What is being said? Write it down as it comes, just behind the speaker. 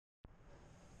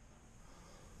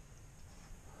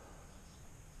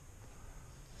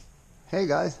Hey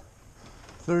guys,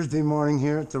 Thursday morning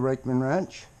here at the Reichman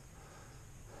Ranch.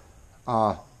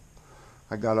 I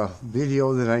got a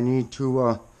video that I need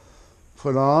to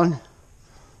put on.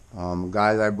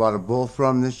 Guys I bought a bull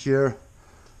from this year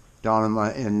down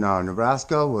in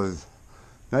Nebraska was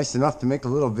nice enough to make a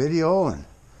little video and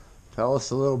tell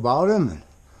us a little about him.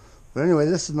 But anyway,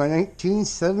 this is my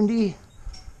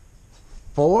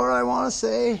 1974, I want to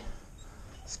say,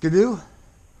 Skidoo.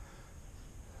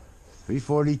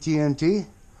 340 TNT.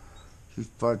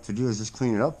 Part to do is just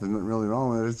clean it up. There's nothing really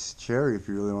wrong with it. It's cherry if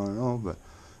you really want to know. But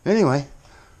anyway,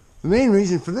 the main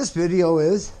reason for this video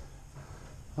is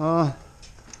I'm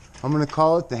going to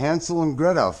call it the Hansel and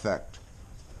Gretel effect.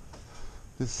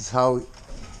 This is how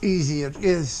easy it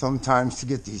is sometimes to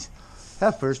get these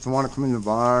heifers to want to come in the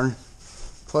barn.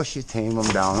 Plus you tame them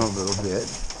down a little bit,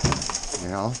 you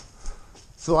know.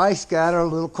 So I scatter a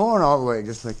little corn all the way,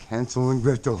 just like Hansel and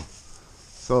Gretel.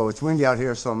 So it's windy out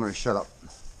here, so I'm going to shut up.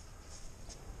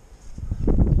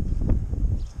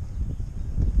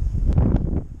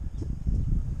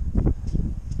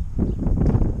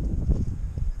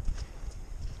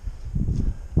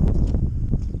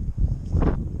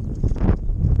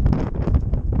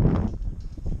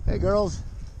 Hey girls.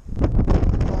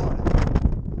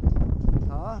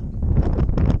 Huh?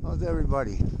 How's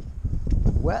everybody?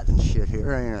 It's wet and shit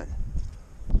here, ain't it?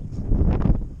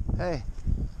 Hey.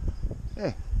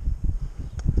 Hey.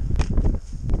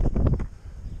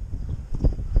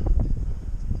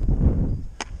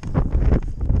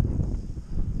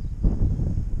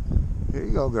 Here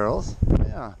you go, girls.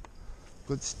 Yeah.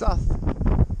 Good stuff.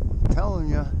 I'm telling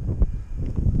you.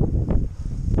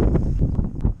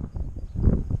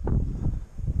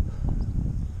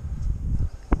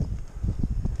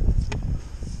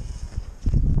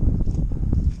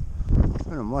 It's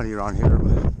kind of muddy around here,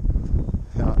 but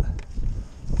yeah.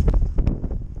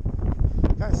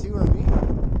 Kind of see what I mean?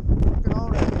 Looking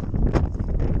already.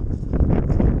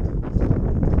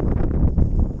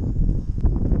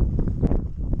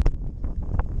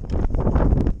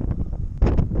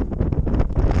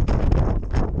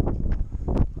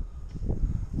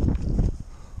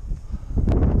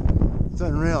 It's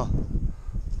unreal.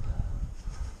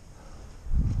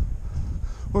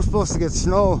 We're supposed to get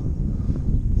snow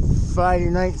Friday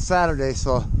night and Saturday,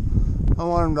 so I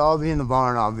want them to all be in the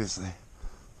barn, obviously.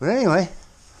 But anyway,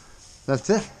 that's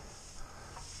it.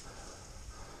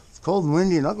 It's cold and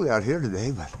windy and ugly out here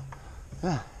today, but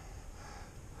yeah.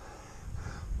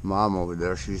 Mom over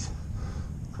there, she's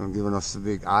kind of giving us a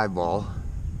big eyeball.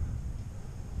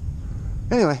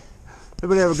 Anyway,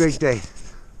 everybody have a great day.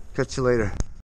 Catch you later.